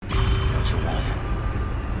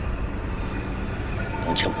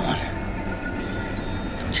Don't you want it?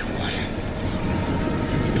 Don't you want it?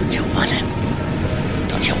 Don't you want it?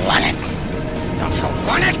 Don't you want it? Don't you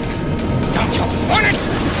want it? Don't you want it?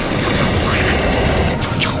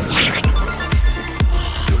 Don't you want it?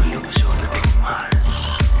 You lose your little mind.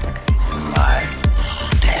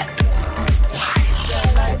 5, 10,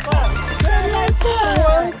 lights.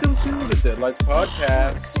 Welcome to the Deadlights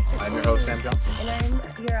podcast. I'm your host, Sam Johnson. And I'm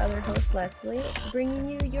your other host, Leslie, bringing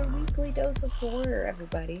you your weekly dose of horror,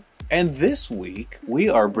 everybody. And this week, we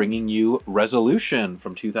are bringing you Resolution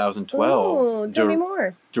from 2012. Ooh, tell me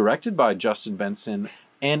more. Directed by Justin Benson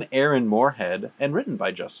and Aaron Moorhead, and written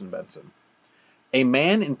by Justin Benson. A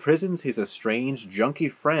man imprisons his estranged junkie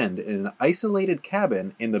friend in an isolated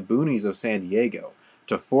cabin in the boonies of San Diego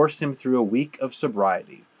to force him through a week of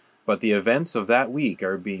sobriety. But the events of that week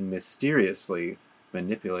are being mysteriously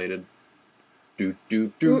manipulated. And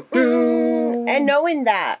knowing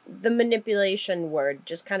that, the manipulation word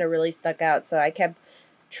just kind of really stuck out. So I kept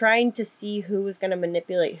trying to see who was going to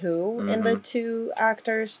manipulate who in the two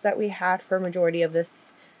actors that we had for a majority of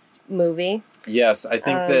this movie. Yes, I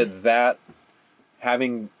think that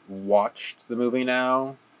having watched the movie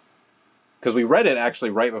now, because we read it actually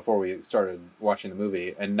right before we started watching the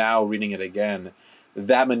movie, and now reading it again,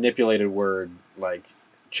 that manipulated word like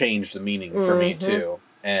changed the meaning for me too.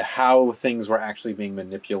 And how things were actually being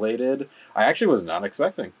manipulated, I actually was not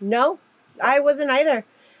expecting. No, I wasn't either.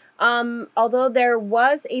 Although there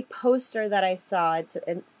was a poster that I saw,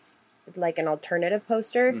 it's like an alternative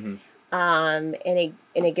poster, and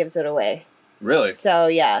it gives it away. Really? So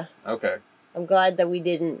yeah. Okay. I'm glad that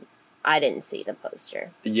I didn't see the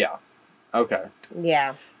poster. Yeah. Okay.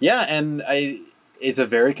 Yeah. Yeah, and it's a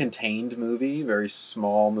very contained movie, very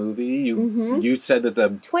small movie. You said that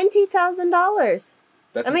the $20,000.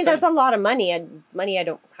 That's I mean, insane. that's a lot of money. Money I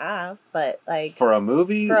don't have, but like for a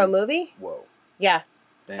movie. For a movie? Whoa. Yeah.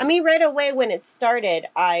 Damn. I mean, right away when it started,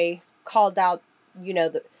 I called out.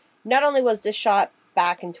 Not only was this shot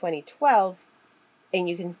back in 2012, and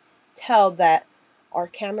you can tell that our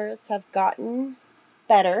cameras have gotten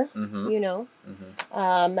better.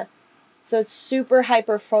 So it's super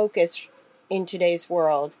hyper focused in today's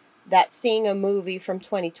world. That seeing a movie from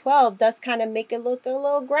 2012 does kind of make it look a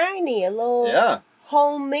little grimy, a little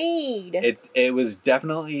homemade. It was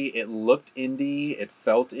definitely, it looked indie, it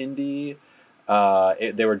felt indie.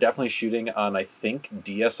 They were definitely shooting on, I think,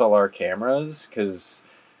 DSLR cameras, because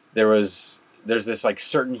there's this like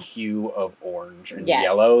certain hue of orange and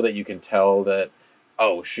yellow that you can tell that,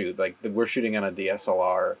 oh shoot, like we're shooting on a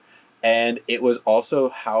DSLR. And it was also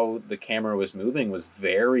how the camera was moving was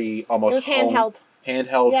very almost handheld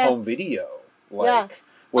home video.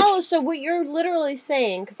 So what you're literally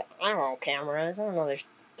saying, because I don't know cameras, I don't know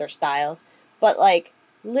their styles, but like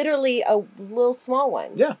literally a little small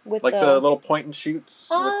one. Yeah, with like the little point and shoots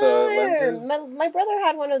with the lenses. My brother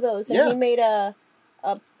had one of those, and he made a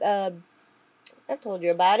I've told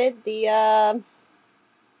you about it, the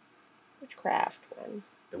witchcraft one.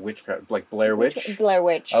 The witchcraft, like Blair Witch? Blair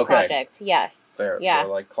Witch Project, yes. Fair. Yeah.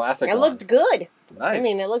 Like classic It looked good. Nice. I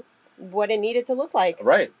mean, it looked what it needed to look like.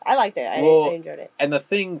 Right. I liked it. I enjoyed it. And the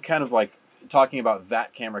thing kind of like talking about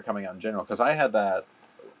that camera coming out in general, because I had that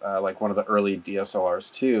like one of the early DSLRs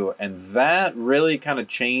too, and that really kind of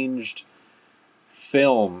changed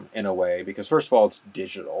film in a way, because first of all, it's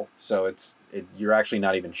digital, so you're actually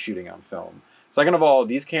not even shooting on film. Second of all,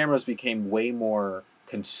 these cameras became way more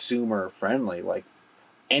consumer friendly. Like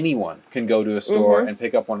anyone can go to a store and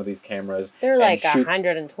pick up one of these cameras. They're like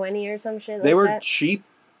 120 or some shit. They were cheap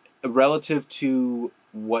relative to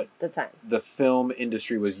what the film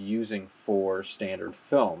industry was using for standard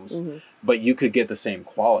films, but you could get the same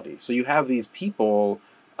quality. So you have these people,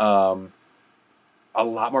 a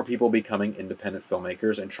lot more people becoming independent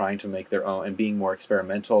filmmakers and trying to make their own and being more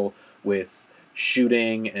experimental with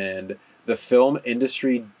shooting, and the film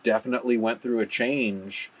industry definitely went through a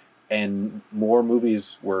change, and more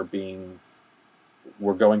movies were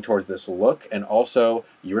going towards this look. And also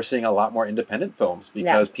you were seeing a lot more independent films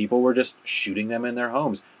because people were just shooting them in their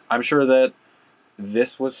homes. I'm sure that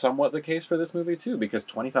this was somewhat the case for this movie too, because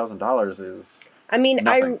 $20,000 is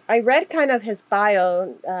nothing. I read kind of his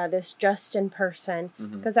bio, this Justin person,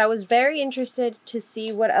 because I was very interested to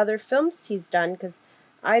see what other films he's done, because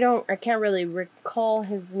I can't really recall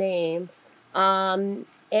his name. And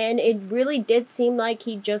it really did seem like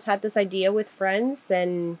he just had this idea with friends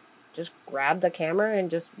and just grabbed a camera and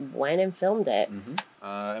just went and filmed it.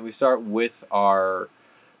 And we start with our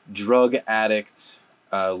drug addict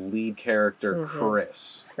lead character,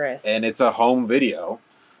 Chris. And it's a home video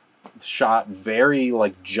shot very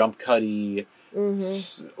like jump cutty,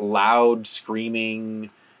 loud screaming.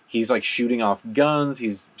 he's like shooting off guns,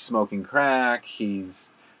 he's smoking crack,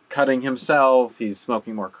 he's cutting himself, he's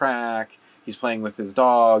smoking more crack, he's playing with his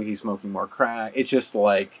dog, he's smoking more crack. It's just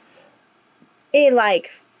like a like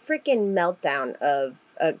freaking meltdown of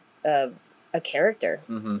a character.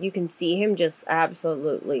 Mm-hmm. You can see him just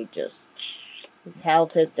absolutely just his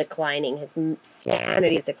health is declining, his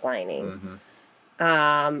sanity is declining. Mm-hmm.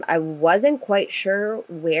 I wasn't quite sure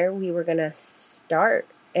where we were gonna start.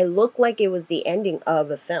 It looked like it was the ending of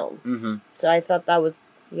a film. Mm-hmm. So I thought that was,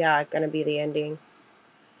 gonna be the ending.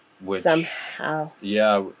 Which, somehow.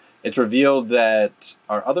 Yeah. It's revealed that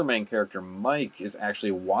our other main character, Mike, is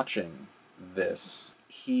actually watching this.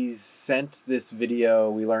 He sent this video,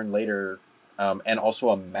 we learned later, and also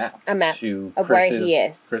a map to of where he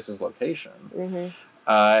is. Chris's location.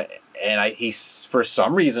 Mm-hmm. And he, for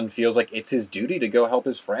some reason, feels like it's his duty to go help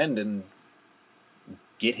his friend and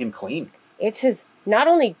get him clean. It's his, not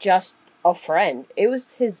only just a friend, it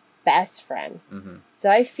was his best friend. Mm-hmm. So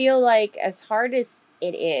I feel like as hard as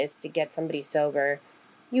it is to get somebody sober,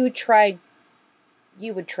 you would try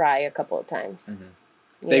a couple of times.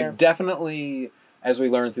 Mm-hmm. They've definitely, as we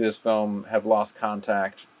learned through this film, have lost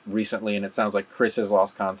contact recently, and it sounds like Chris has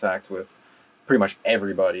lost contact with pretty much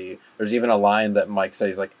everybody. There's even a line that Mike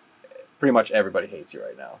says, like, pretty much everybody hates you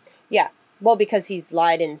right now. Yeah. Well, because he's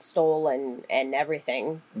lied and stole and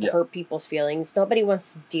everything, hurt people's feelings. Nobody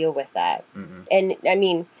wants to deal with that. Mm-hmm. And, I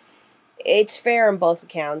mean, it's fair on both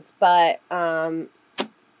accounts, but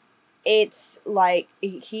it's like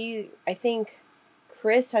I think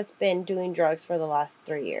Chris has been doing drugs for the last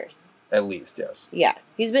 3 years. At least, yes. Yeah.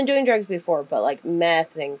 He's been doing drugs before, but like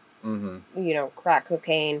meth and, mm-hmm. Crack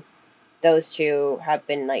cocaine, those two have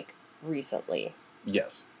been like recently.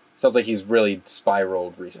 Yes. Sounds like he's really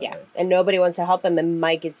spiraled recently. Yeah. And nobody wants to help him, and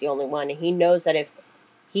Mike is the only one. And he knows that if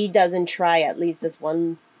he doesn't try at least this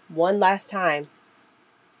one last time,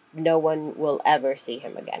 no one will ever see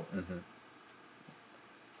him again. Mm-hmm.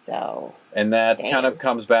 So. And that kind of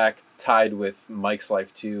comes back tied with Mike's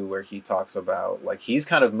life too, where he talks about, like, he's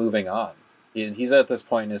kind of moving on. He's at this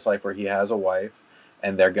point in his life where he has a wife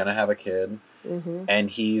and they're going to have a kid. Mm-hmm.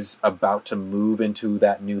 And he's about to move into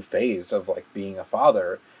that new phase of, like, being a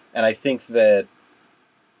father. And I think that's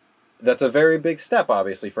a very big step,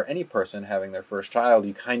 obviously, for any person having their first child.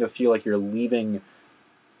 You kind of feel like you're leaving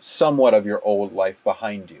somewhat of your old life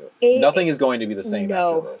behind you. Nothing is going to be the same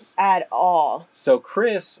after this. At all. So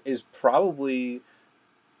Chris is probably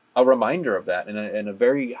a reminder of that and a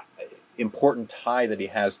very important tie that he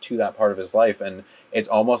has to that part of his life. And it's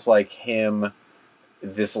almost like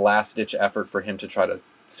this last-ditch effort for him to try to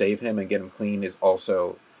save him and get him clean is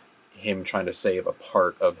also him trying to save a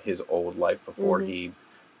part of his old life before mm-hmm. he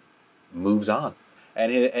moves on.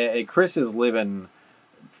 And Chris is living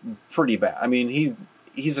pretty bad. I mean,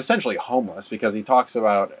 he's essentially homeless because he talks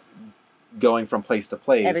about going from place to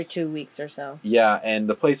place. Every 2 weeks or so. Yeah, and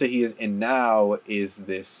the place that he is in now is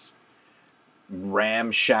this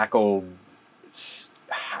ramshackle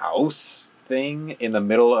house thing in the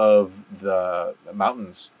middle of the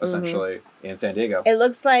mountains, essentially, mm-hmm. in San Diego. It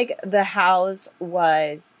looks like the house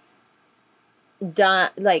was done,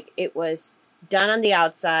 like, it was done on the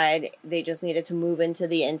outside. They just needed to move into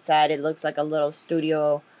the inside. It looks like a little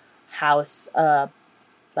studio house,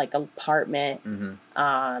 like apartment,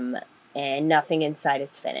 mm-hmm. And nothing inside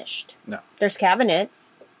is finished. No. There's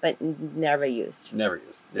cabinets, but never used. Never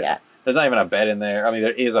used. Yeah. There's not even a bed in there. I mean,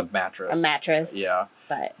 there is a mattress. A mattress. Yeah.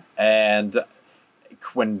 But. And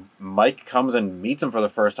when Mike comes and meets him for the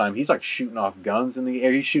first time, he's like shooting off guns in the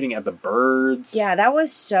air. He's shooting at the birds. Yeah, that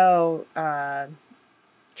was so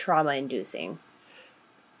trauma-inducing.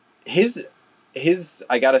 His,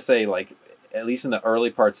 I gotta say, like, at least in the early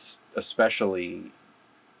parts especially,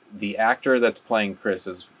 the actor that's playing Chris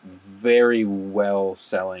is very well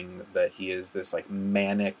selling that he is this, like,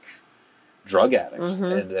 manic drug addict. Mm-hmm.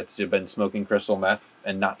 And that's been smoking crystal meth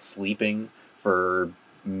and not sleeping for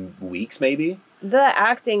weeks, maybe. The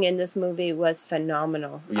acting in this movie was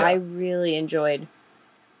phenomenal. Yeah. I really enjoyed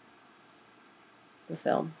the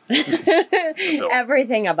film.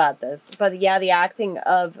 Everything about this. But yeah, the acting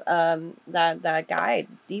of that guy,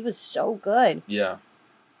 he was so good. Yeah.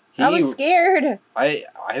 I was scared.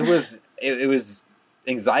 It was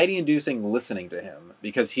anxiety inducing listening to him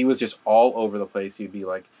because he was just all over the place. He'd be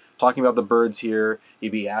like talking about the birds here.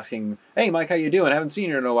 He'd be asking, "Hey Mike, how you doing? I haven't seen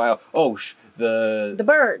you in a while." "Oh,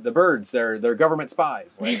 the birds, they're government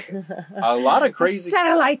spies." Like a lot of crazy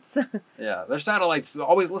satellites. Yeah, they're satellites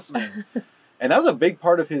always listening. And that was a big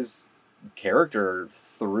part of his character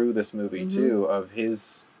through this movie, mm-hmm. too, of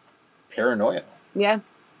his paranoia. Yeah.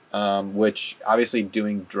 Which, obviously,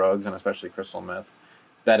 doing drugs, and especially crystal meth,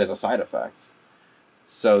 that is a side effect.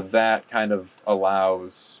 So that kind of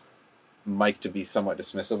allows Mike to be somewhat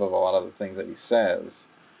dismissive of a lot of the things that he says.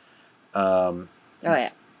 Oh,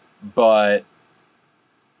 yeah. But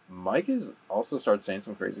Mike is also starts saying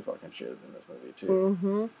some crazy fucking shit in this movie, too.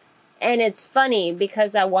 Mm-hmm. And it's funny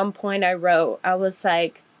because at one point I was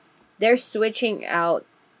like, they're switching out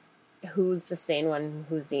who's the sane one,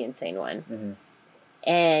 who's the insane one. Mm-hmm.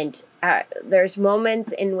 And there's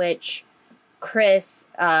moments in which Chris,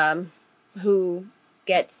 who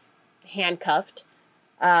gets handcuffed,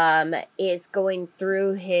 is going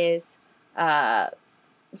through his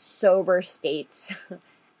sober states.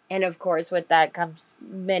 And of course, with that comes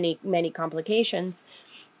many, many complications.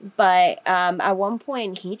 But at one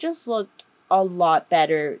point, he just looked a lot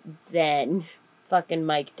better than fucking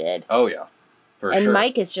Mike did. Oh, yeah. For and sure.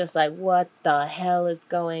 Mike is just like, what the hell is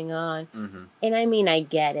going on? Mm-hmm. And I mean, I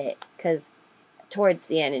get it. Because towards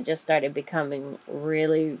the end, it just started becoming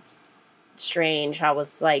really strange. I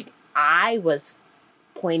was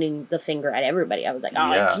pointing the finger at everybody. I was like,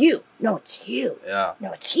 oh, It's you. No, it's you. Yeah.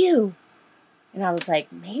 No, it's you. And I was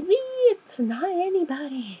like, maybe it's not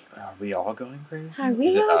anybody. Are we all going crazy? Are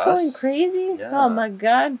we all going crazy? Yeah. Oh, my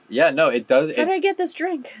God. Yeah, no, it does. How did I get this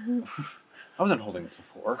drink? I wasn't holding this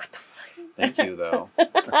before. What the fuck? Thank you, though.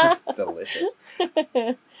 Delicious.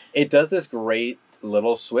 It does this great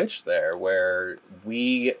little switch there where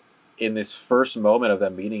in this first moment of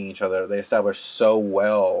them meeting each other, they establish so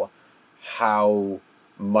well how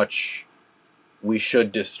much we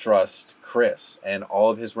should distrust Chris and all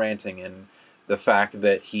of his ranting and the fact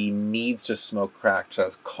that he needs to smoke crack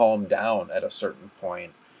to calm down at a certain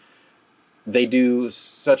point. They do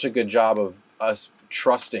such a good job of us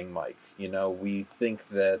trusting Mike. You know, we think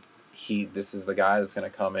that this is the guy that's going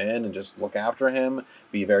to come in and just look after him,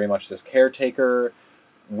 be very much this caretaker.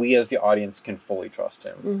 We as the audience can fully trust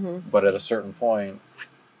him. Mm-hmm. But at a certain point...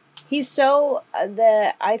 He's so...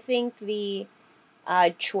 I think the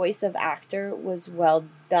choice of actor was well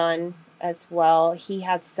done as well. He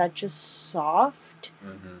had such a soft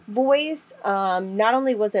voice. Not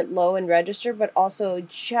only was it low in register, but also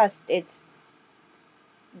just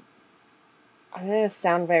I'm going to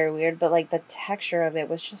sound very weird, but like the texture of it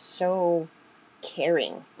was just so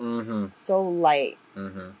caring. Mm-hmm. So light.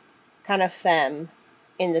 Mm-hmm. Kind of femme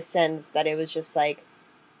in the sense that it was just like,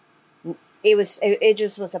 it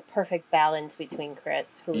just was a perfect balance between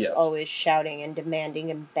Chris, who was always shouting and demanding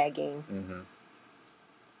and begging. Mm-hmm.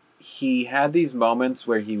 He had these moments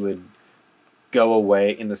where he would go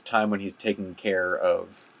away in this time when he's taking care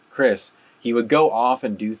of Chris. He would go off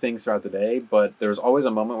and do things throughout the day, but there was always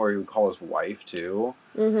a moment where he would call his wife, too.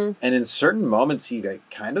 Mm-hmm. And in certain moments, he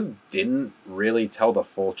kind of didn't really tell the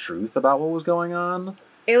full truth about what was going on.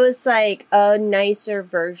 It was like a nicer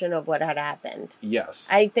version of what had happened. Yes.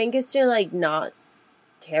 I think it's to like not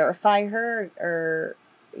terrify her or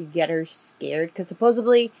get her scared, because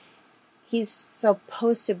supposedly he's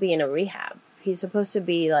supposed to be in a rehab. He's supposed to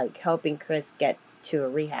be like helping Chris get to a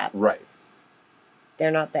rehab. Right. They're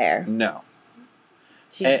not there. No.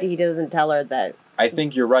 He doesn't tell her that. I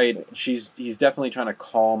think you're right. He's definitely trying to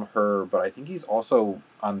calm her, but I think he's also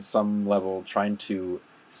on some level trying to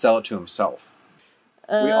sell it to himself.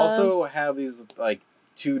 We also have these like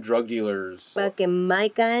two drug dealers. Fucking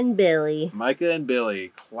Micah and Billy. Micah and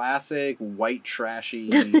Billy, classic white trashy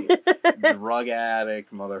drug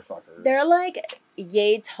addict motherfuckers. They're like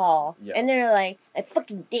yay tall, and they're like, "I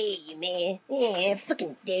fucking dare you, man. Yeah, I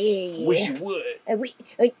fucking dare you. Wish you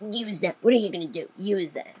would. Use that. What are you gonna do?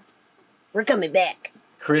 Use that. We're coming back."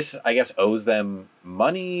 Chris, I guess, owes them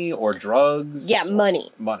money or drugs. Yeah,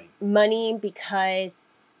 money. Money Because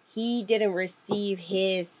he didn't receive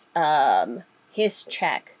his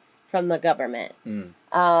check from the government.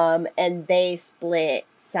 And they split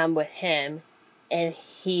some with him, and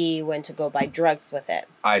he went to go buy drugs with it.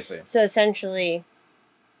 I see. So essentially,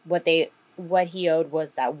 what he owed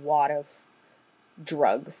was that wad of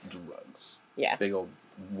drugs. Yeah. Big old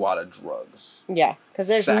wad of drugs. Yeah, because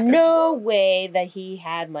there's no way that he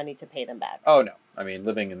had money to pay them back. Oh, no. I mean,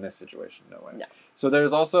 living in this situation, no way. No. So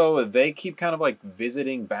there's also, they keep kind of like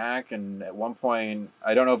visiting back, and at one point,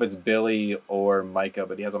 I don't know if it's Billy or Micah,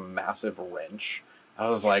 but he has a massive wrench. I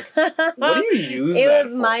was like, what do you use that It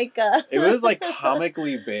was for? Micah. It was like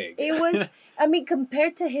comically big. It was, I mean,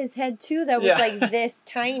 compared to his head too, that was like this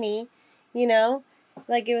tiny, you know?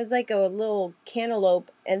 Like it was like a little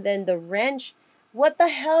cantaloupe, and then the wrench. What the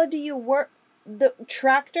hell do you work? The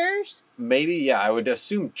tractors? Maybe, yeah. I would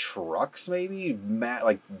assume trucks, maybe.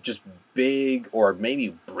 Like, just big, or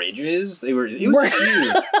maybe bridges. It was huge.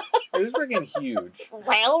 It was freaking huge.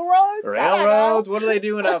 Railroads? What are they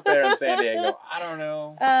doing out there in San Diego? I don't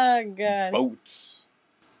know. Oh, God. Boats.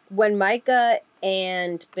 when Micah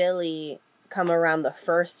and Billy come around the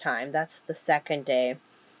first time, that's the second day,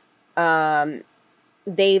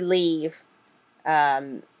 they leave.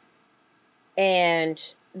 And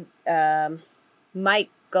Mike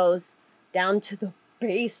goes down to the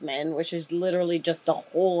basement, which is literally just a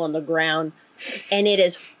hole on the ground, and it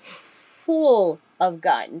is full of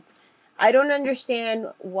guns. I don't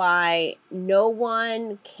understand why no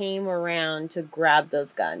one came around to grab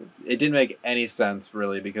those guns. It didn't make any sense,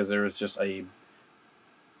 really, because there was just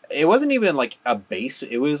it wasn't even like a base.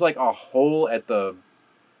 It was like a hole at the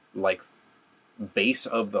like base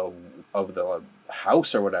of the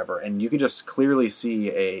house or whatever, and you could just clearly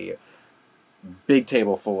see a big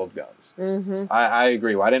table full of guns. Mm-hmm. I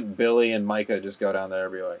agree. Why didn't Billy and Micah just go down there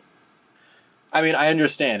and be like... I mean, I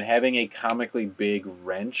understand having a comically big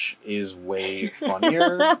wrench is way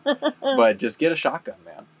funnier, but just get a shotgun,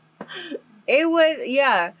 man. It was,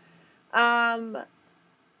 yeah. I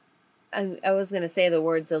was going to say the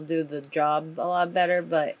words, they'll do the job a lot better,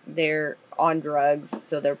 but they're on drugs,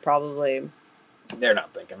 so they're probably... They're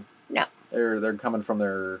not thinking. No. They're coming from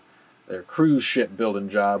their cruise ship building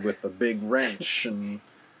job with a big wrench, and...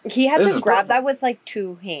 He had to grab that with, like,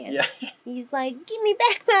 2 hands. Yeah. He's like, give me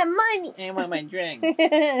back my money. I want my drink.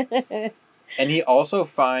 And he also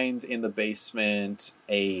finds in the basement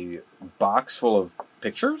a box full of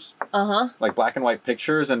pictures. Uh-huh. Like black and white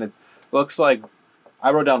pictures, and it looks like...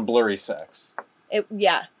 I wrote down blurry sex.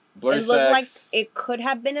 Yeah. Blurry it looked sex. like it could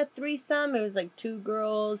have been a threesome. It was like 2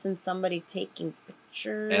 girls and somebody taking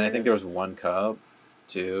pictures. And I think there was 1 cub,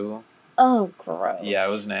 too. Oh, gross. Yeah, it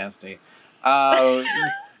was nasty.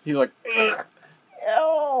 He's like, ugh.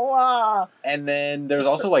 Oh, And then there's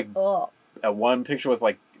also like a one picture with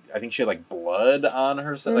like, I think she had like blood on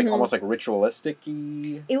her, like almost like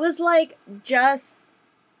ritualistic-y. It was like just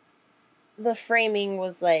the framing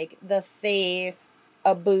was like the face,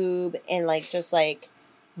 a boob, and like just like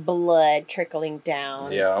blood trickling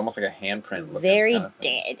down. Yeah, almost like a handprint looking. Very kind of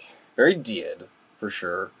dead. Very dead, for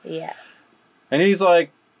sure. Yeah. And he's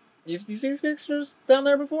like, you seen these pictures down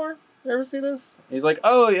there before? You ever see this? And he's like,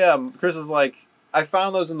 oh yeah. Chris is like, I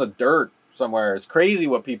found those in the dirt somewhere. It's crazy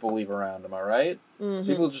what people leave around, am I right? Mm-hmm.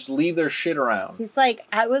 People just leave their shit around. He's like,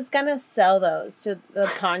 I was gonna sell those to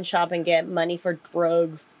the pawn shop and get money for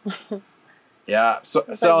drugs. Yeah, so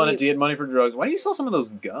selling it to get money for drugs. Why don't you sell some of those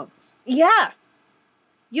guns? Yeah.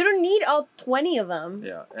 You don't need all 20 of them. Yeah.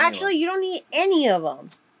 Anyway. Actually, you don't need any of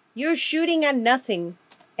them. You're shooting at nothing,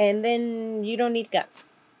 and then you don't need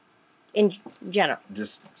guns. In general.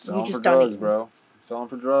 Just sell them for drugs, bro. Sell them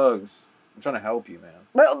for drugs. I'm trying to help you, man.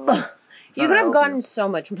 Well, you could have gotten so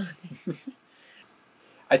much money.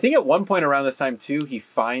 I think at one point around this time, too, he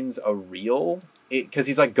finds a reel. Because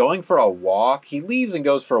he's, like, going for a walk. He leaves and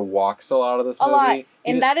goes for a walk still out of this movie. A lot.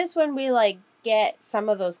 And that is when we, like, get some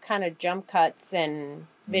of those kind of jump cuts and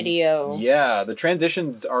video. Yeah, the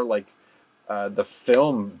transitions are, like, the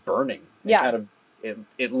film burning. Yeah. Kind of,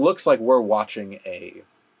 it looks like we're watching a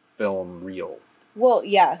film reel. Well,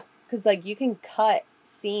 yeah. Because, like, you can cut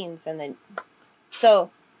scenes and then...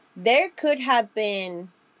 So, there could have been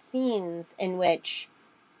scenes in which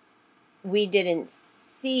we didn't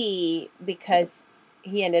see because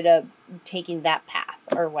he ended up taking that path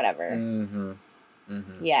or whatever. Mm-hmm.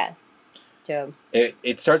 Mm-hmm. Yeah. So...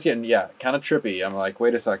 It starts getting, kind of trippy. I'm like,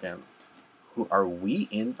 wait a second. Are we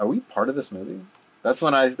part of this movie? That's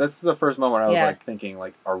the first moment I was, like, thinking,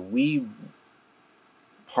 like, are we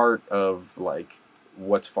part of, like,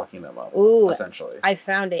 what's fucking them up, essentially? I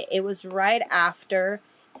found it. It was right after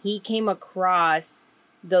he came across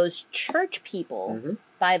those church people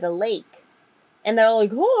by the lake. And they're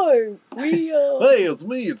like, hi, we, Hey, it's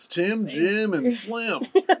me, it's Tim, Jim, and Slim.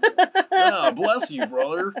 Bless you,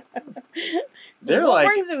 brother. They're like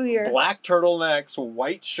black turtlenecks,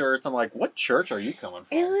 white shirts. I'm like, what church are you coming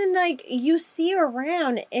from? And then, like, you see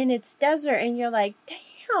around and it's desert and you're like,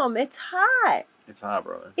 damn, it's hot. It's hot,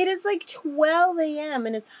 brother. It is like 12 a.m.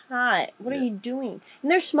 and it's hot. What are you doing?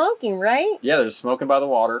 And they're smoking, right? Yeah, they're smoking by the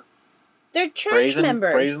water. They're church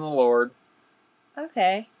members. Praising the Lord.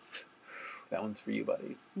 Okay. That one's for you,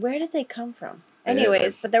 buddy. Where did they come from?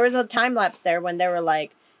 Anyways, but there was a time lapse there when they were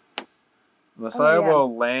like... Messiah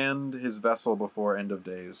will land his vessel before end of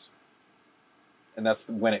days. And that's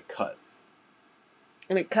when it cut.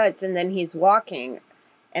 And it cuts, and then he's walking,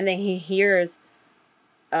 and then he hears...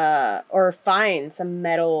 or finds a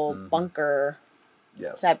metal bunker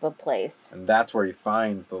type of place. And that's where he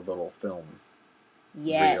finds the little film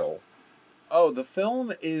reel. Oh, the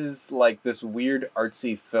film is like this weird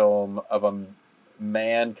artsy film of a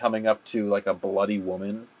man coming up to like a bloody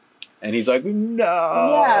woman. And he's like, no!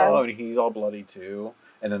 Yeah. And he's all bloody too.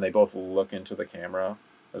 And then they both look into the camera.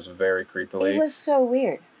 It was very creepily. It was so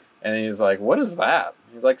weird. And he's like, what is that?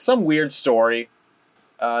 He's like, some weird story.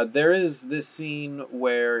 There is this scene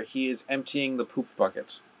where he is emptying the poop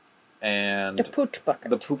bucket. And the poop bucket.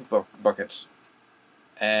 The poop bucket.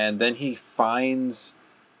 And then he finds...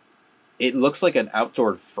 It looks like an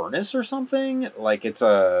outdoor furnace or something. Like it's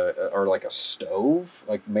or like a stove,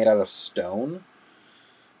 like made out of stone.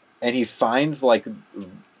 And he finds like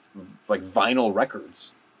vinyl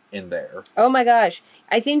records in there. Oh my gosh.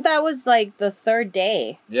 I think that was like the third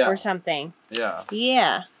day or something. Yeah.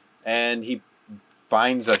 Yeah. And he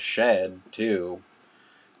finds a shed too.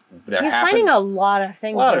 He's finding a lot of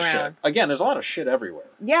things around. Of shit. Again, there's a lot of shit everywhere.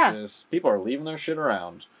 Yeah. Just, people are leaving their shit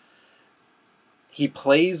around. He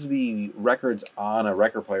plays the records on a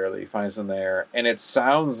record player that he finds in there, and it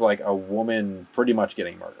sounds like a woman pretty much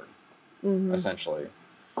getting murdered, essentially.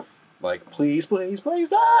 Like, please, please, please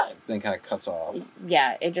die! Then kind of cuts off.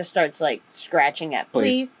 Yeah, it just starts, like, scratching at,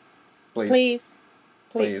 please, please, please,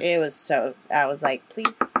 please. It was so, I was like,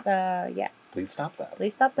 please, yeah. Please stop that.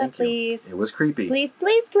 Please stop that, please. It was creepy. Please,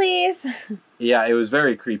 please, please. Yeah, it was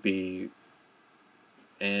very creepy,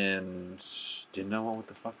 and didn't know what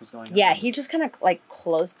the fuck was going on. Yeah, he just kind of, like,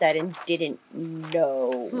 closed that and didn't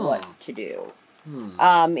know what to do.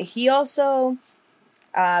 He also,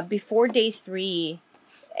 before day 3...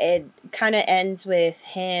 it kind of ends with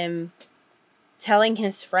him telling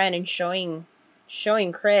his friend and showing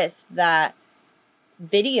Chris that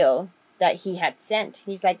video that he had sent.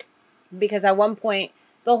 He's like, because at one point,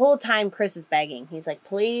 the whole time Chris is begging. He's like,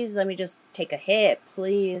 please, let me just take a hit.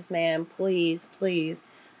 Please, man, please, please.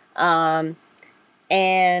 And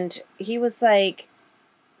he was like,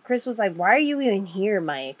 Chris was like, why are you even here,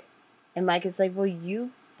 Mike? And Mike is like, well,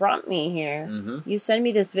 you brought me here. You sent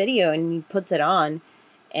me this video, and he puts it on.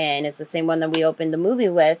 And it's the same one that we opened the movie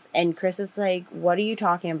with. And Chris is like, what are you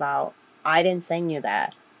talking about? I didn't send you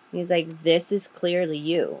that. He's like, this is clearly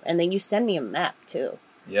you. And then you send me a map, too.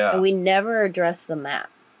 Yeah. And we never addressed the map.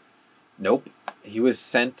 Nope. He was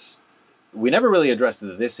sent... We never really addressed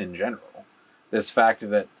this in general. This fact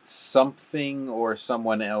that something or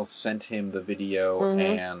someone else sent him the video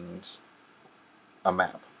and a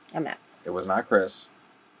map. A map. It was not Chris.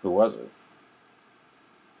 Who was it?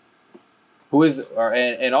 Who is,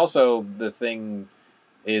 and also the thing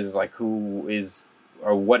is like who is,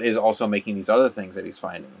 or what is also making these other things that he's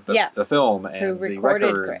finding. The film and the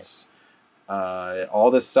records.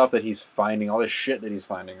 All this stuff that he's finding, all this shit that he's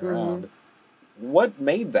finding around. What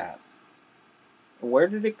made that? Where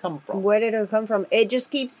did it come from? Where did it come from? It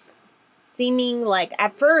just keeps seeming like,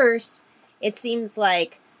 at first, it seems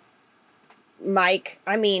like Mike,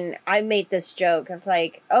 I mean, I made this joke. It's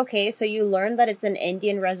like, okay, so you learn that it's an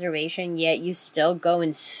Indian reservation, yet you still go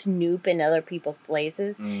and snoop in other people's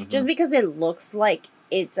places. Just because it looks like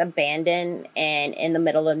it's abandoned and in the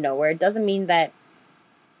middle of nowhere doesn't mean that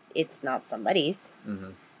it's not somebody's.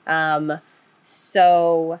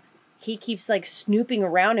 So he keeps, like, snooping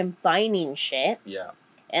around and finding shit. Yeah.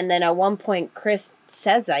 And then at one point, Chris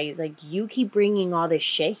says that. He's like, you keep bringing all this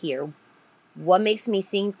shit here. What makes me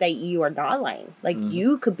think that you are not lying? Like,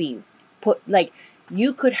 you could be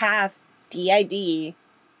you could have DID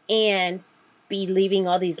and be leaving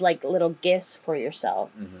all these, like, little gifts for yourself.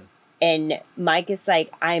 And Mike is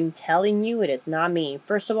like, I'm telling you, it is not me.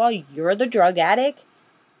 First of all, you're the drug addict.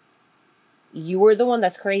 You were the one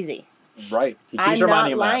that's crazy. Right. He keeps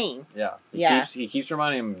reminding him lying. That. Yeah. He keeps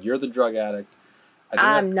reminding him, you're the drug addict.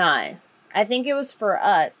 I'm not. I think it was for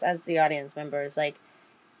us as the audience members. Like,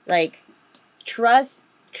 trust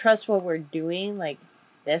what we're doing. Like,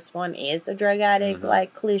 this one is a drug addict,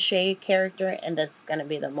 like, cliche character, and this is gonna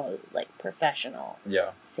be the most, like, professional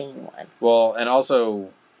scene one. Well, and also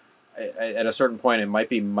at a certain point it might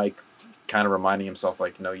be Mike kind of reminding himself,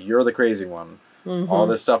 like, no, you're the crazy one. All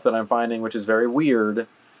this stuff that I'm finding, which is very weird,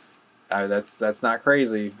 that's not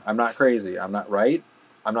crazy. I'm not crazy. I'm not right.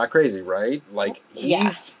 I'm not crazy, right? Like,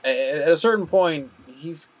 he's at a certain point,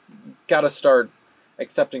 he's got to start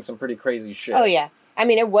accepting some pretty crazy shit. Oh, yeah. I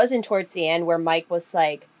mean, it wasn't towards the end where Mike was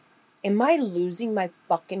like, am I losing my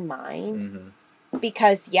fucking mind?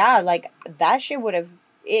 Because, like, that shit would have...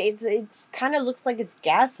 It's kind of looks like it's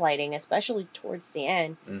gaslighting, especially towards the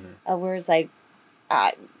end. Where it's like,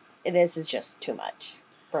 this is just too much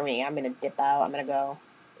for me. I'm going to dip out. I'm going to go.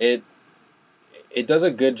 It does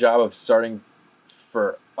a good job of starting,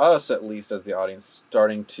 for us at least as the audience,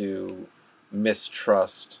 starting to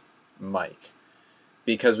mistrust Mike.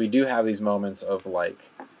 Because we do have these moments of,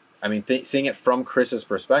 like, I mean, seeing it from Chris's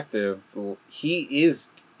perspective, he is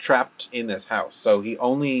trapped in this house. So he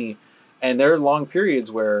only, and there are long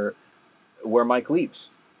periods where Mike leaves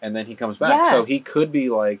and then he comes back. So he could be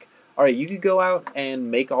like, all right, you could go out and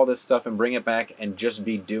make all this stuff and bring it back and just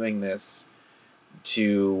be doing this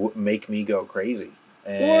to make me go crazy.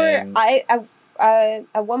 And or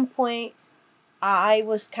at one point, I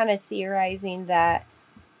was kind of theorizing that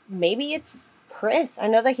maybe it's Chris. I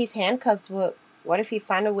know that he's handcuffed, but what if he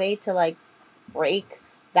found a way to, like, break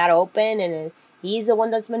that open and he's the one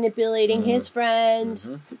that's manipulating his friend?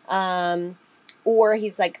 Mm-hmm. Or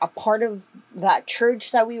he's, like, a part of that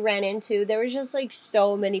church that we ran into. There was just, like,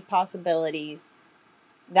 so many possibilities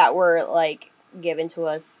that were, like, given to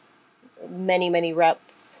us. Many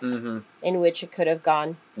routes in which it could have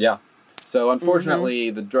gone. Yeah. So,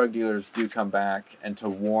 unfortunately, the drug dealers do come back, and to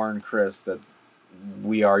warn Chris that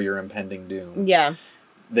we are your impending doom. Yeah.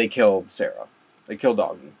 They kill Sarah. They kill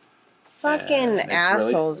Doggy. Fucking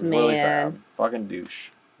assholes, man. Really sad. Fucking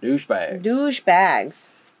douchebags.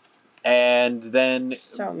 Douchebags. And then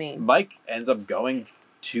so mean. Mike ends up going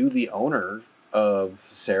to the owner of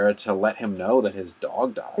Sarah to let him know that his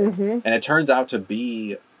dog died. Mm-hmm. And it turns out to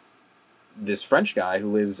be this French guy who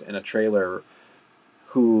lives in a trailer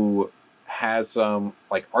who has some,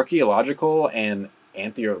 like, archaeological and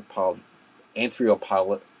anthropological,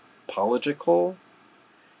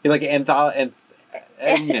 like,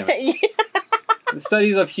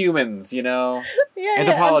 studies of humans, you know? Yeah,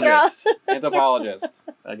 Anthropologist.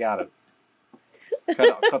 I got it.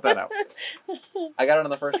 Cut that out. I got it on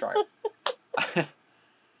the first try.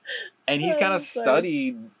 And he's kind of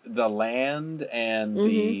studied the land and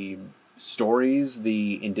the stories,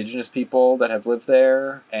 the indigenous people that have lived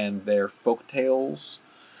there and their folk tales.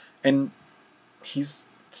 And he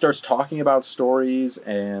starts talking about stories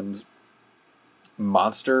and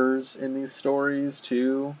monsters in these stories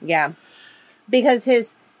too. Yeah. Because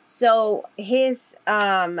his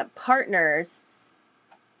partners,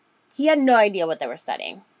 he had no idea what they were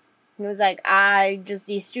studying. He was like,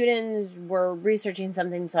 these students were researching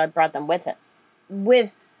something, so I brought them with it.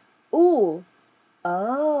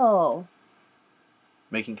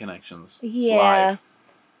 Making connections. Yeah. Live.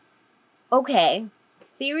 Okay.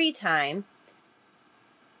 Theory time.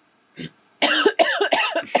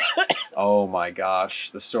 Oh my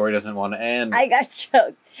gosh. The story doesn't want to end. I got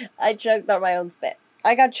choked. I choked on my own spit.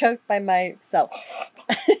 I got choked by myself.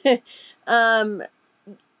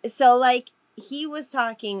 So, like, he was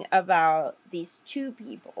talking about these two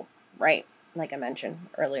people, right? Like I mentioned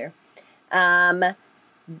earlier.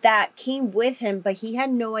 That came with him, but he had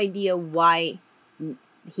no idea why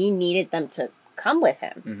he needed them to come with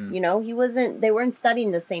him. Mm-hmm. You know, they weren't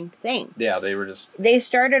studying the same thing. Yeah, they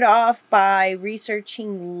started off by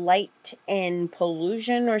researching light and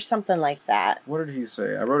pollution or something like that. What did he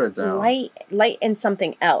say? I wrote it down. Light and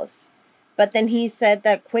something else. But then he said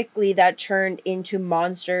that quickly that turned into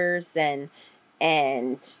monsters and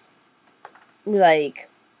like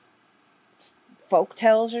folk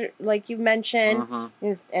tales, like you mentioned.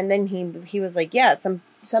 Mm-hmm. And then he was like, yeah, some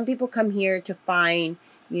people come here to find,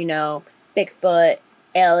 you know, Bigfoot,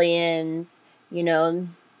 aliens, you know,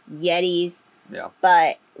 Yetis. Yeah.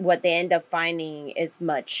 But what they end up finding is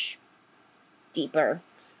much deeper.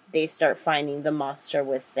 They start finding the monster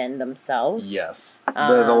within themselves. Yes.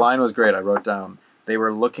 The line was great. I wrote down, they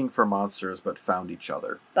were looking for monsters but found each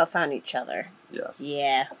other. Yes.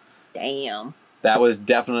 Yeah. Damn. That was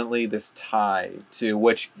definitely this tie to,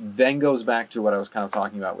 which then goes back to what I was kind of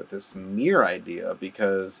talking about with this mirror idea,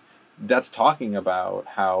 because that's talking about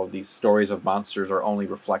how these stories of monsters are only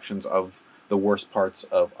reflections of the worst parts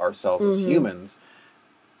of ourselves as humans.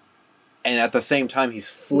 And at the same time, he's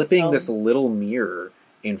flipping this little mirror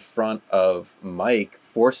in front of Mike,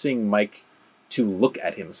 forcing Mike to look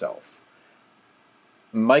at himself.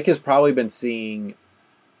 Mike has probably been seeing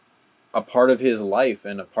a part of his life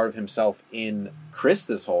and a part of himself in Chris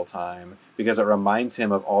this whole time, because it reminds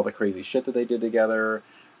him of all the crazy shit that they did together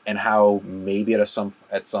and how maybe at some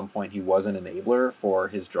point he was an enabler for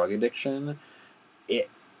his drug addiction.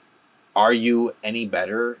 Are you any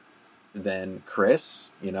better than Chris,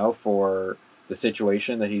 you know, for the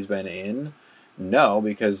situation that he's been in? No,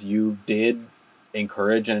 because you did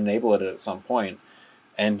encourage and enable it at some point.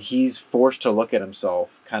 And he's forced to look at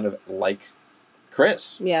himself kind of like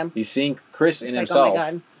Chris. Yeah. He's seeing Chris in himself. Oh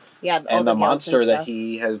my God. Yeah. And the monster that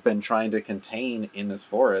he has been trying to contain in this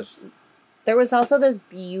forest. There was also this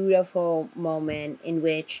beautiful moment in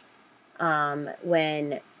which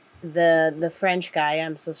when the French guy,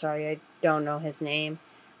 I'm so sorry, I don't know his name,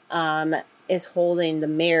 is holding the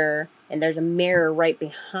mirror, and there's a mirror right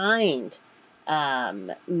behind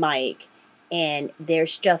Mike, and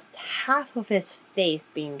there's just half of his face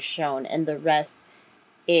being shown, and the rest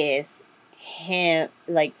is him,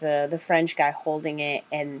 like the French guy holding it,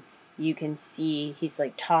 and you can see he's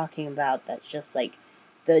like talking about that's just like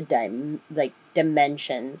the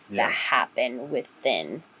dimensions that happen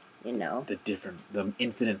within, the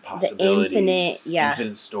infinite possibilities,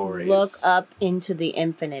 infinite stories. Look up into the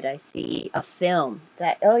infinite. I see a film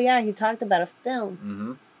that. Oh yeah, he talked about a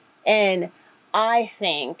film, and I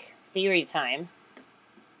think theory time.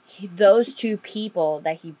 Those two people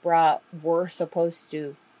that he brought were supposed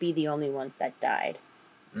to be the only ones that died,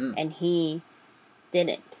 and he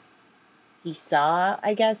didn't. He saw,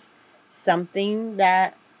 I guess, something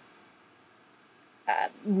that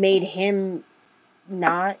made him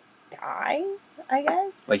not die, I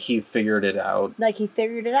guess. Like he figured it out.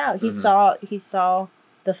 He saw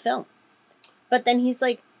the film. But then he's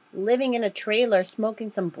like living in a trailer smoking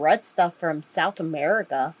some bread stuff from South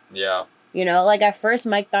America. Yeah. Like at first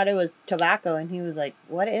Mike thought it was tobacco and he was like,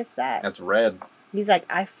 "What is that?" That's red. He's like,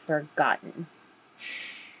 "I've forgotten."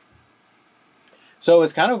 So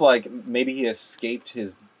it's kind of like maybe he escaped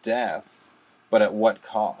his death, but at what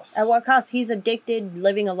cost? At what cost? He's addicted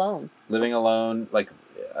living alone. Living alone, like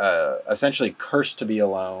essentially cursed to be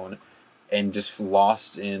alone and just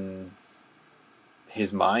lost in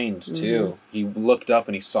his mind too. He looked up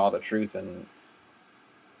and he saw the truth and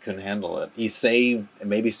couldn't handle it. He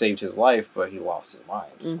maybe saved his life, but he lost his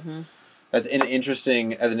mind. That's an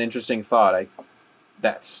interesting thought.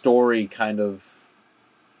 That story kind of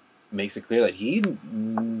makes it clear that he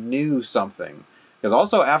knew something. Because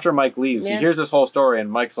also after Mike leaves, he hears this whole story and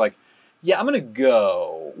Mike's like, "Yeah, I'm gonna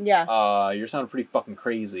go. Yeah. You're sounding pretty fucking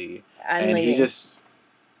crazy." I'm leaving. He just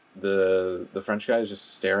the French guy is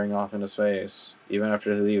just staring off into space. Even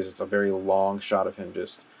after he leaves, it's a very long shot of him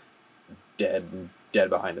just dead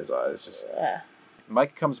behind his eyes. Just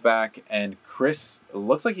Mike comes back and Chris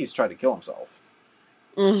looks like he's tried to kill himself.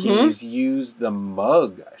 He's used the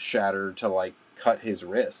mug shatter to like cut his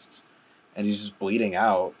wrist, and he's just bleeding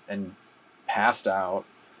out and passed out.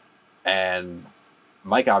 And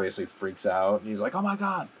Mike obviously freaks out. He's like, "Oh my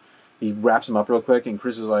god!" He wraps him up real quick, and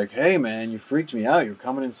Chris is like, "Hey man, you freaked me out. You're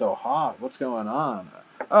coming in so hot. What's going on?"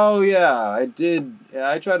 "Oh yeah, I did. Yeah,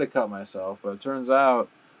 I tried to cut myself, but it turns out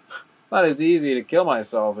not as easy to kill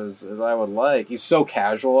myself as I would like." He's so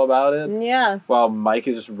casual about it. Yeah. While Mike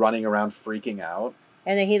is just running around freaking out.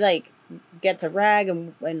 And then he like gets a rag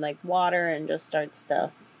and like water and just starts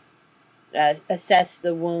to assess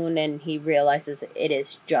the wound, and he realizes it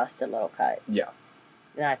is just a little cut. Yeah.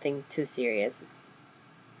 Nothing too serious.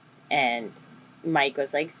 And Mike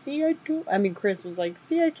was like, Chris was like,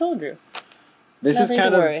 "See, I told you." This Nothing is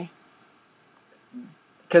kind of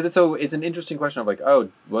because it's an interesting question of like, oh,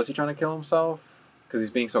 was he trying to kill himself? Because he's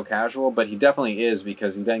being so casual, but he definitely is,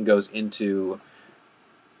 because he then goes into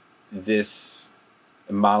this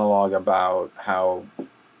monologue about how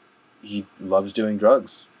he loves doing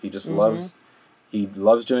drugs. He just loves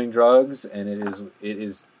doing drugs, and it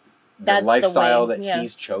is the lifestyle that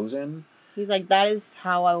he's chosen. He's like, that is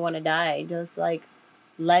how I want to die. Just like,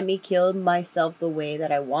 let me kill myself the way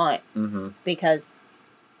that I want. Because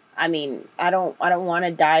I mean, I don't want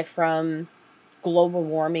to die from global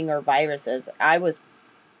warming or viruses.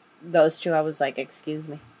 Those two, I was like, excuse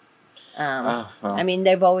me. I mean,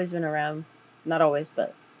 they've always been around. Not always,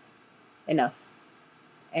 but enough.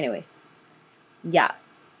 Anyways. Yeah.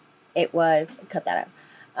 It was... Cut that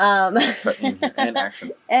out. And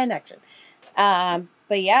action. And action.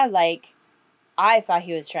 But yeah, like, I thought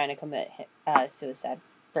he was trying to commit suicide.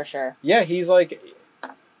 For sure. Yeah, he's like,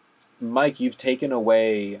 "Mike, you've taken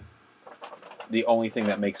away the only thing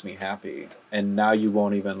that makes me happy, and now you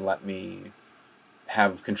won't even let me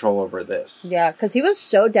have control over this." Yeah, because he was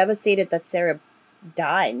so devastated that Sarah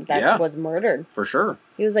died, was murdered. For sure.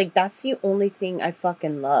 He was like, that's the only thing I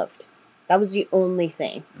fucking loved. That was the only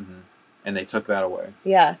thing. And they took that away.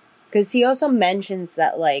 Yeah, because he also mentions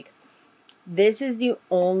that, like, this is the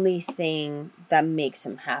only thing that makes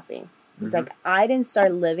him happy. He's like, I didn't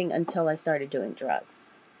start living until I started doing drugs.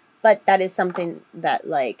 But that is something that,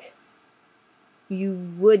 like,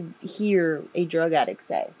 you would hear a drug addict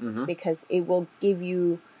say. Because it will give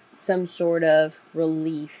you some sort of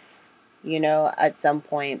relief, at some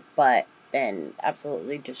point. But then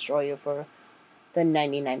absolutely destroy you for the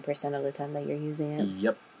 99% of the time that you're using it.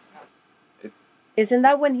 Yep. Isn't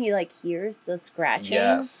that when he, like, hears the scratching?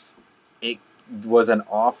 Yes. It was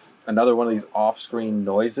another one of these off-screen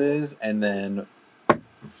noises, and then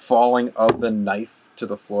falling of the knife to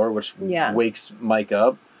the floor, which wakes Mike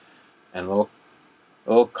up, and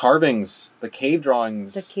little carvings, the cave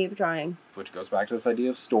drawings. Which goes back to this idea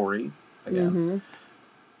of story again.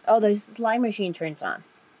 Oh, the slime machine turns on.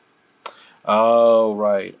 Oh,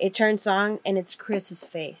 right. It turns on, and it's Chris's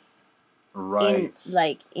face. Right.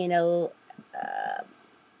 In a...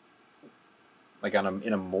 like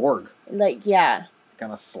in a morgue. Like, yeah.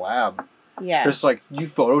 kind of slab. Yeah. Chris is like, you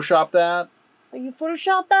photoshopped that? So you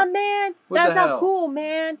photoshopped that, man? What That's the hell? not cool,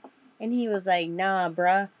 man. And he was like, nah,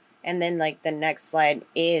 bruh. And then, like, the next slide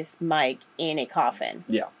is Mike in a coffin.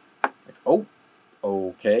 Yeah. Like, oh,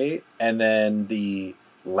 okay. And then the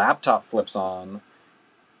laptop flips on,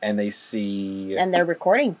 and they see... And they're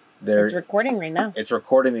recording. It's recording right now. It's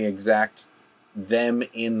recording the exact... them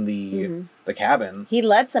in the cabin. He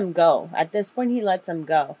lets them go. At this point, he lets them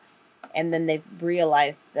go. And then they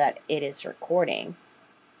realize that it is recording.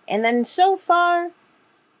 And then so far,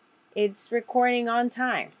 it's recording on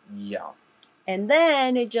time. Yeah. And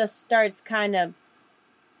then it just starts kind of...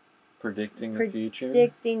 Predicting the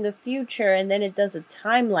future. And then it does a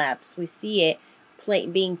time lapse. We see it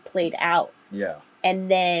being played out. Yeah.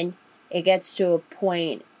 And then it gets to a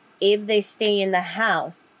point, if they stay in the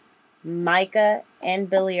house... Micah and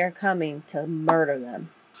Billy are coming to murder them.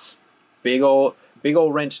 Big old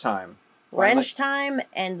wrench time. Wrench time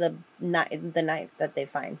and the knife that they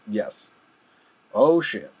find. Yes. Oh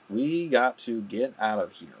shit. We got to get out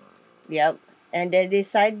of here. Yep. And they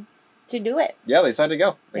decide to do it. Yeah, they decide to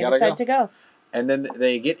go. They decide to go. And then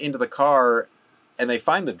they get into the car and they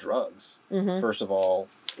find the drugs. Mm-hmm. First of all,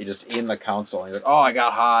 just in the console. And you're like, oh, I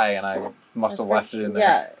got high and I must have left it in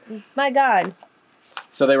there. Yeah. My God.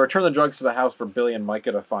 So they return the drugs to the house for Billy and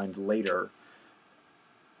Micah to find later.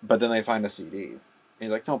 But then they find a CD. And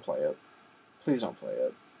he's like, don't play it. Please don't play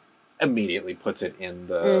it. Immediately puts it in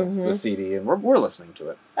the CD, and we're listening to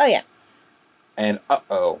it. Oh, yeah. And,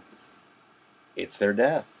 it's their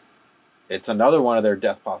death. It's another one of their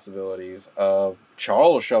death possibilities of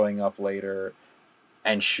Charles showing up later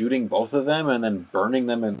and shooting both of them and then burning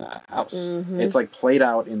them in the house. Mm-hmm. It's, like, played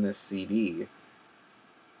out in this CD.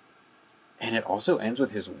 And it also ends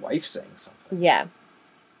with his wife saying something. Yeah.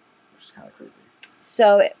 Which is kind of creepy.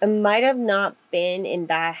 So it might have not been in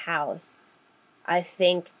that house. I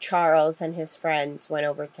think Charles and his friends went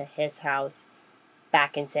over to his house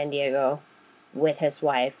back in San Diego with his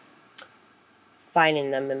wife, finding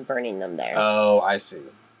them and burning them there. Oh, I see.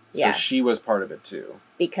 Yeah. So she was part of it too.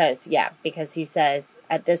 Because he says,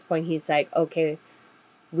 at this point, he's like, okay,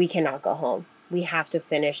 we cannot go home. We have to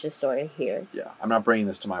finish the story here. Yeah, I'm not bringing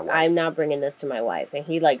this to my wife. I'm not bringing this to my wife. And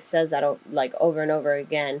he, like, says that, like, over and over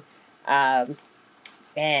again. And,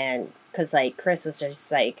 because, like, Chris was just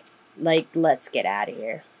like, let's get out of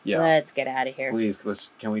here. Yeah. Let's get out of here. Please,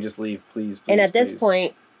 can we just leave, please? And at this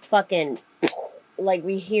point, fucking, like,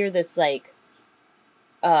 we hear this, like,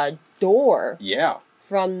 door. Yeah.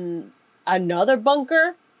 From another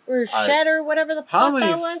bunker. Or shed or whatever the fuck that was.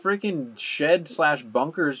 How many freaking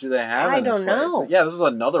shed/bunkers do they have in this place? I don't know. Yeah, this was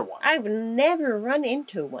another one. I've never run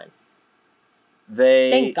into one.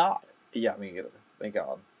 Thank God. Yeah, me either. Thank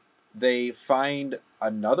God. They find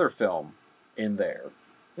another film in there.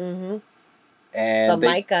 Mm-hmm. But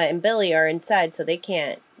Micah and Billy are inside, so they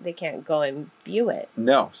can't go and view it.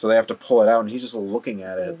 No, so they have to pull it out, and he's just looking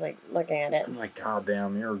at it. He's like looking at it. I'm like, God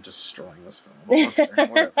damn, you're destroying this film. Okay,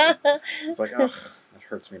 whatever. It's like, ugh.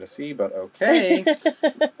 Hurts me to see, but okay.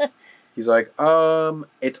 He's like,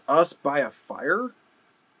 it's us by a fire?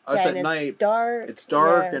 Us at night. It's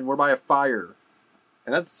dark and we're by a fire.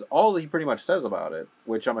 And that's all he pretty much says about it,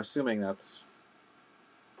 which I'm assuming that's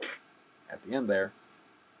at the end there.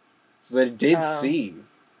 So they did see,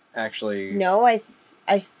 actually. No, I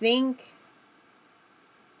think...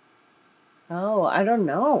 Oh, I don't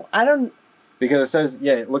know. Because it says,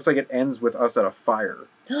 it looks like it ends with us at a fire.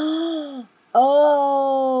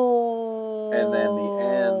 Oh. And then the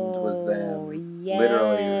end was them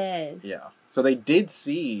literally. Yeah. So they did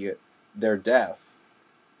see their death,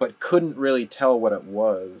 but couldn't really tell what it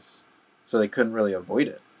was, so they couldn't really avoid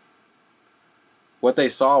it. What they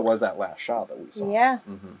saw was that last shot that we saw. Yeah.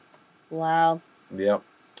 Mm-hmm. Wow. Yep.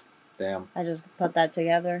 Damn. I just put that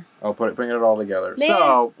together. Oh, bring it all together. Man,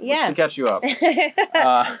 so, just to catch you up.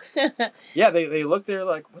 They look there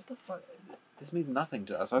like, what the fuck? This means nothing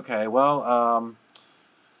to us. Okay, well,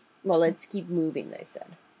 well, let's keep moving, they said.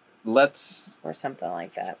 Or something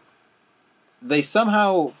like that. They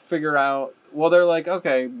somehow figure out... Well, they're like,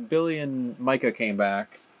 okay, Billy and Micah came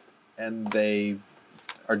back, and they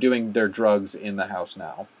are doing their drugs in the house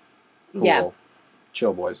now. Cool. Yeah.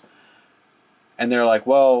 Chill, boys. And they're like,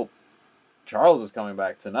 well, Charles is coming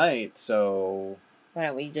back tonight, so... Why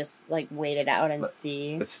don't we just, like, wait it out and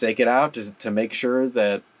see? Let's stake it out to make sure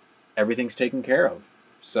that everything's taken care of.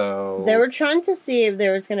 So... They were trying to see if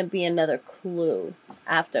there was going to be another clue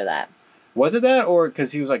after that. Was it that? Or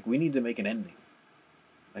because he was like, we need to make an ending.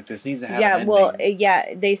 Like, this needs to have an ending. Well,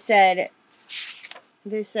 yeah, they said,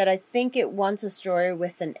 I think it wants a story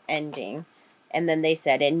with an ending. And then they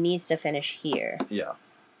said, it needs to finish here. Yeah.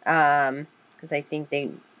 because I think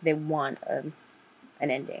they want an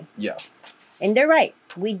ending. Yeah. And they're right.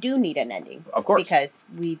 We do need an ending. Of course. Because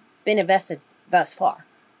we've been invested thus far.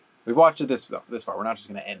 We've watched it this far. We're not just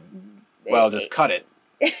going to end. Well, just cut it.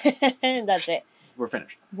 That's it. We're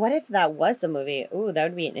finished. What if that was the movie? Ooh, that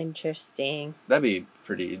would be interesting. That'd be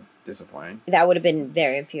pretty disappointing. That would have been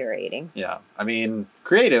very infuriating. Yeah. I mean,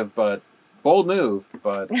 creative, but bold move,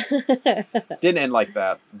 but didn't end like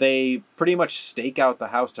that. They pretty much stake out the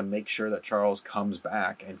house to make sure that Charles comes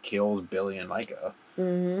back and kills Billy and Micah.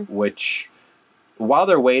 Mm-hmm. Which, while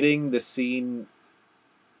they're waiting, this scene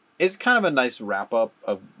is kind of a nice wrap-up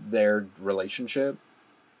of their relationship.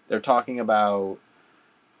 They're talking about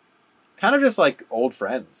kind of just like old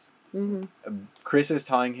friends. Mm-hmm. Chris is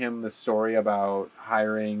telling him the story about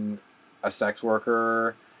hiring a sex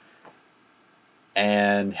worker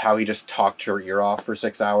and how he just talked her ear off for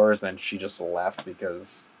 6 hours and she just left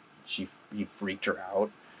because he freaked her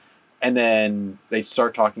out. And then they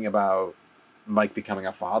start talking about Mike becoming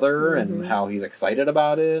a father and how he's excited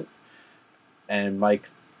about it. And Mike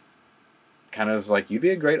kind of is like, you'd be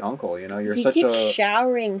a great uncle, you know, he keeps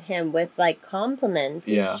showering him with like compliments.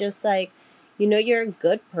 He's just like, you know, you're a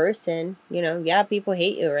good person, you know, yeah, people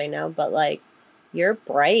hate you right now, but like, you're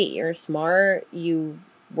bright, you're smart, you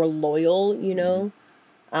were loyal, you know,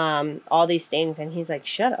 all these things. And he's like,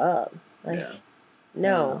 shut up. Like,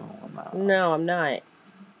 no, I'm not.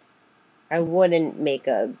 I wouldn't make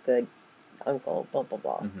a good uncle, blah, blah,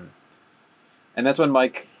 blah. Mm-hmm. And that's when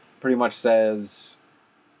Mike pretty much says,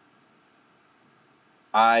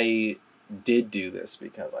 I did do this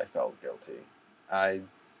because I felt guilty. I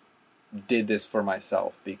did this for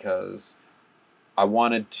myself because I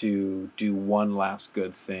wanted to do one last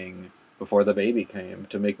good thing before the baby came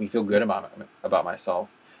to make me feel good about myself.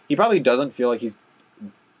 He probably doesn't feel like he's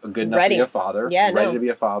good enough to be a father. Yeah, ready to be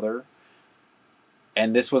a father.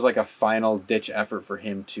 And this was like a final ditch effort for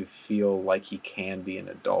him to feel like he can be an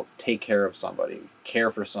adult, take care of somebody,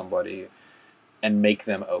 care for somebody, and make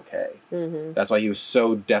them okay. Mm-hmm. That's why he was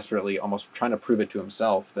so desperately almost trying to prove it to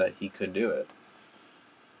himself that he could do it.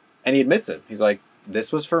 And he admits it. He's like,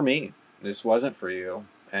 this was for me. This wasn't for you.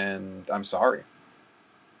 And I'm sorry.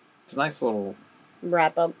 It's a nice little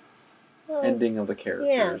wrap up. Ending of the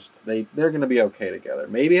characters. Yeah. They're going to be okay together.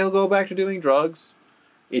 Maybe he'll go back to doing drugs.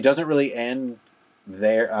 It doesn't really end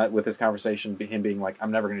there with this conversation, him being like,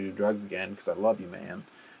 I'm never going to do drugs again because I love you, man.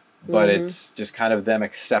 But it's just kind of them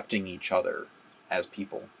accepting each other as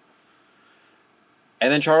people.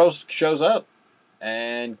 And then Charles shows up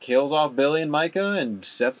and kills off Billy and Micah and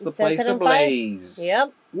sets the place ablaze.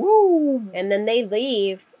 Yep. Woo! And then they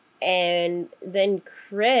leave, and then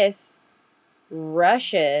Chris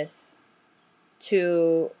rushes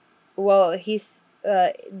to, well, he's,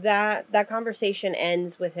 that conversation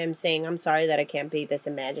ends with him saying, I'm sorry that I can't be this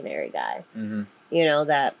imaginary guy. Mm-hmm. You know,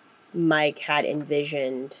 that Mike had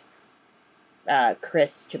envisioned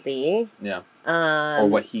Chris to be. Yeah. Or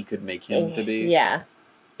what he could make him to be. Yeah.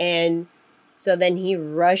 And so then he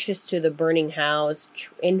rushes to the burning house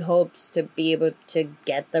in hopes to be able to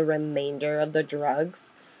get the remainder of the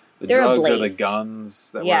drugs. They're drugs are the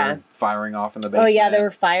guns that were firing off in the basement. Oh, yeah, they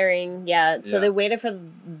were firing. Yeah. So they waited for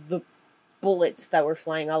the bullets that were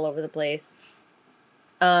flying all over the place.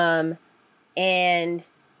 And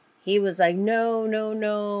he was like,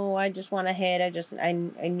 no, I just want to hit. I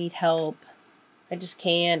need help. I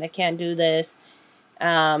can't do this.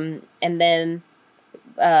 And then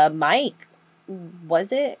Mike,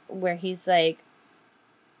 was it where he's like,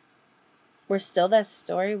 we're still that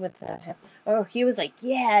story with that. Oh, he was like,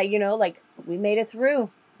 yeah, you know, like we made it through.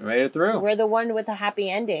 We're the one with the happy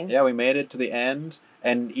ending. Yeah, we made it to the end.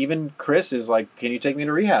 And even Chris is like, can you take me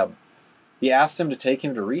to rehab? He asks him to take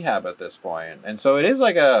him to rehab at this point. And so it is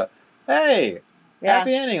like a, hey,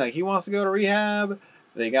 happy ending. Like he wants to go to rehab.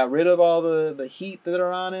 They got rid of all the heat that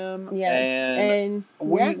are on him. Yeah. And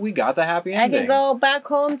we got the happy ending. I can go back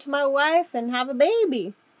home to my wife and have a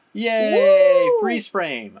baby. Yay! Woo! Freeze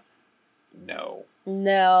frame. No.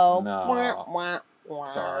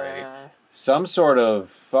 Sorry. Some sort of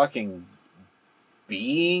fucking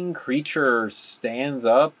creature stands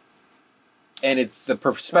up, and it's the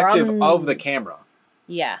perspective of the camera.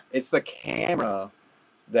 Yeah. It's the camera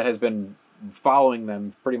that has been following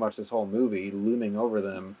them pretty much this whole movie, looming over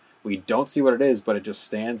them. We don't see what it is, but it just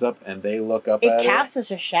stands up and they look up at it. It casts as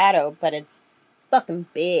a shadow, but it's fucking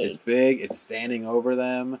big. It's big. It's standing over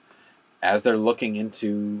them as they're looking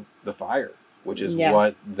into the fire, which is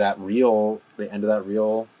what the end of that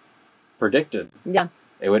reel predicted. Yeah.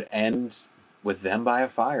 It would end with them by a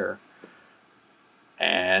fire.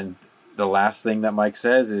 And the last thing that Mike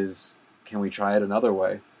says is, can we try it another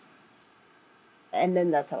way? And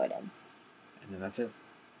then that's how it ends. And that's it.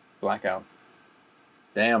 Blackout.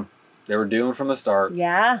 Damn. They were doomed from the start.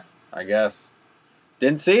 Yeah. I guess.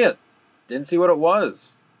 Didn't see it. Didn't see what it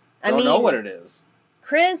was. Don't know what it is.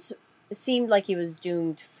 Chris seemed like he was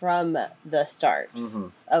doomed from the start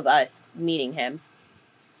of us meeting him.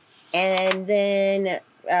 And then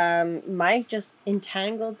Mike just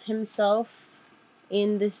entangled himself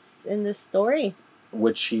in this story.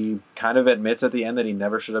 Which he kind of admits at the end that he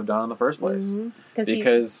never should have done in the first place.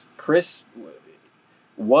 Because Chris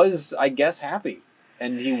was, I guess, happy.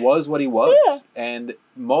 And he was what he was. Yeah. And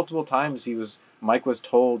multiple times Mike was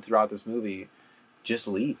told throughout this movie, just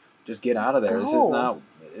leave. Just get out of there.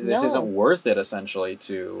 This isn't worth it, essentially,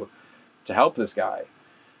 to help this guy.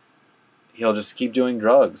 He'll just keep doing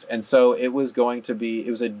drugs. And so it was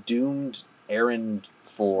a doomed errand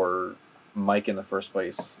for Mike in the first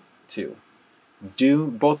place, too.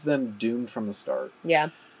 Both of them doomed from the start. Yeah.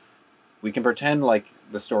 We can pretend like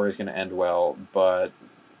the story is going to end well, but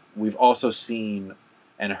we've also seen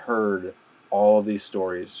and heard all of these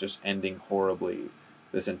stories just ending horribly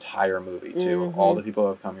this entire movie, too. All the people who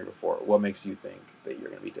have come here before. What makes you think that you're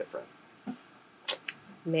going to be different?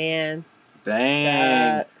 Man.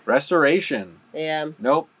 Dang. Sucks. Restoration. Yeah.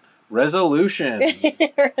 Nope. Resolution.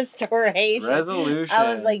 Restoration. Resolution.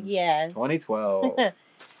 I was like, yes. 2012.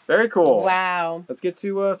 Very cool. Wow. Let's get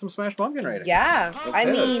to some Smash Pumpkin ratings. Yeah.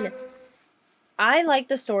 I like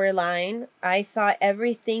the storyline. I thought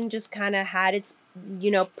everything just kind of had its,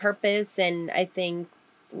 purpose, and I think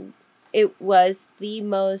it was the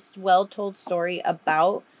most well-told story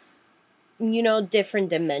about, different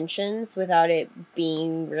dimensions without it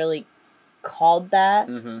being really called that.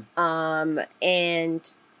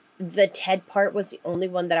 And the Ted part was the only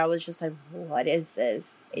one that I was just like, what is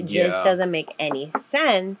this? Yeah. This doesn't make any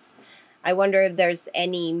sense. I wonder if there's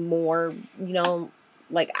any more,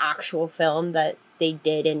 actual film that they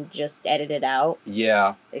did and just edited out.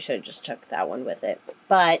 Yeah. They should have just took that one with it.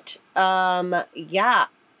 But, yeah.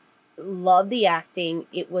 Love the acting.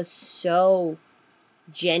 It was so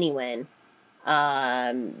genuine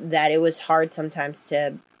that it was hard sometimes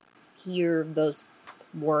to hear those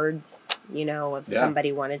words, if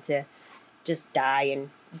somebody wanted to just die and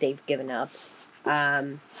they've given up.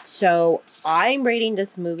 So I'm rating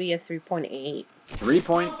this movie a 3.8.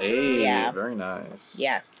 3.8. Yeah. Very nice.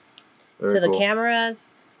 Yeah. Very to cool. The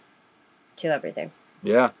cameras, to everything.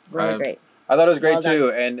 Yeah. Really great. I thought it was great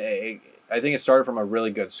too. And I think it started from a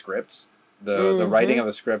really good script. The writing of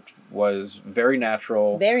the script was very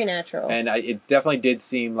natural. Very natural. And it definitely did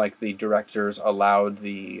seem like the directors allowed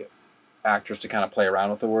the actors to kind of play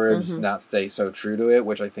around with the words, not stay so true to it,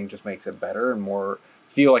 which I think just makes it better and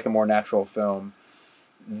feel like a more natural film.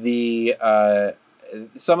 The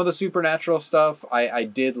some of the supernatural stuff I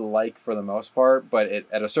did like for the most part, but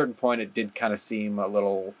at a certain point it did kind of seem a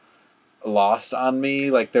little lost on me.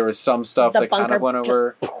 Like there was some stuff that kind of went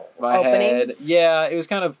over my head. Yeah, it was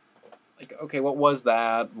kind of like, okay, what was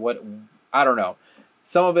that? I don't know.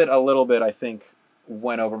 Some of it a little bit I think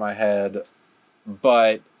went over my head,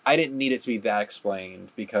 but I didn't need it to be that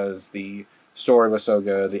explained because the story was so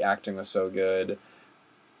good, the acting was so good.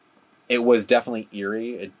 It was definitely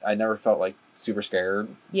eerie. I never felt like super scared,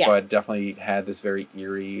 but definitely had this very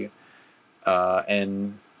eerie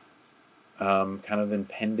and kind of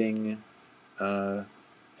impending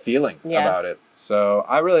feeling about it. So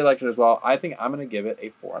I really liked it as well. I think I'm going to give it a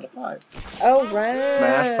 4 out of 5. Oh, right.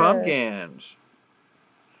 Smash Pumpkins.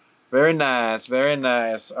 Very nice. Very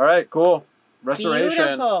nice. All right, cool. Restoration.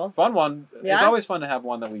 Beautiful. Fun one. Yeah. It's always fun to have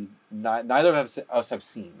one that we neither of us have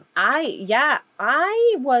seen. I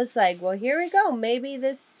was like, well, here we go. Maybe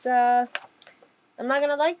this, I'm not going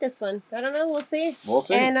to like this one. I don't know. We'll see.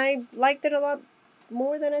 And I liked it a lot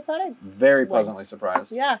more than I thought I'd. Very pleasantly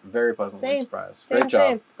surprised. Yeah. Very pleasantly surprised. Great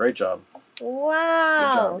job. Great job. Wow.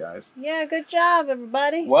 Good job, guys. Yeah, good job,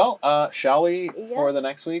 everybody. Well, shall we for the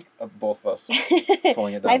next week? Both of us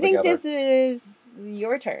pulling it down I think together. this is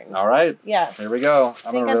your turn. All right. Yeah. Here we go.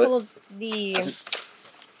 I think I pulled the...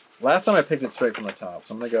 Last time I picked it straight from the top,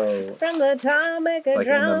 so I'm going to go... From the top, make a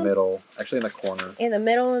drum. In the middle. Actually, in the corner. In the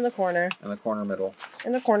middle, in the corner. In the corner middle.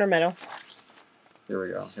 In the corner middle. Here we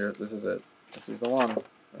go. This is it. This is the one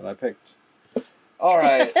that I picked. All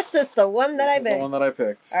right. This is the one that I picked. The one that I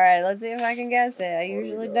picked. All right, let's see if I can guess it. I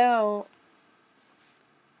usually don't.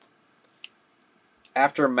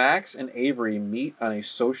 After Max and Avery meet on a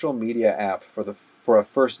social media app for a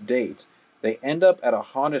first date, they end up at a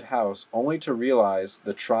haunted house only to realize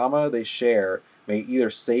the trauma they share may either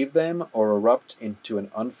save them or erupt into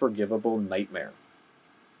an unforgivable nightmare.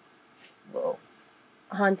 Whoa.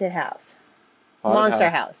 Haunted house. Monster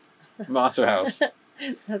house. Monster house.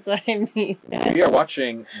 That's what I mean. We are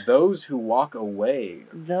watching Those Who Walk Away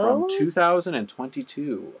from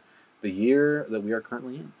 2022, the year that we are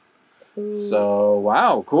currently in. Ooh. So,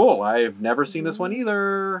 wow, cool. I've never seen this one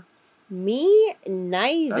either. Me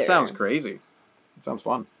neither. That sounds crazy. It sounds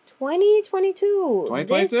fun. 2022.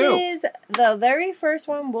 2022. This is the very first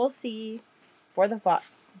one we'll see for the podcast.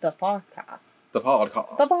 The podcast. The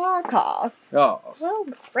podcast. Yes. Well,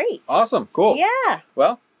 great. Awesome. Cool. Yeah.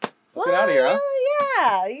 Well, let's get out of here, huh?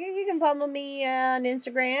 Yeah. You can follow me on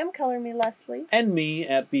Instagram, Color Me Leslie. And me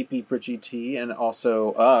at BPPritchyT, and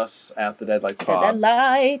also us at the Deadlights Pod.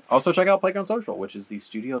 Deadlights. Also check out Playground Social, which is the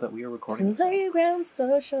studio that we are recording this Playground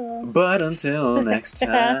Social. But until next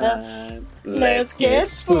time, let's get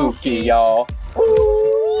spooky, y'all.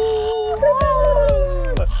 Ooh.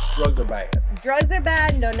 Drugs are bad. Drugs are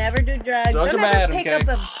bad. Don't ever do drugs. Drugs Don't are ever bad, pick up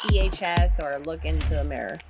a VHS or look into a mirror.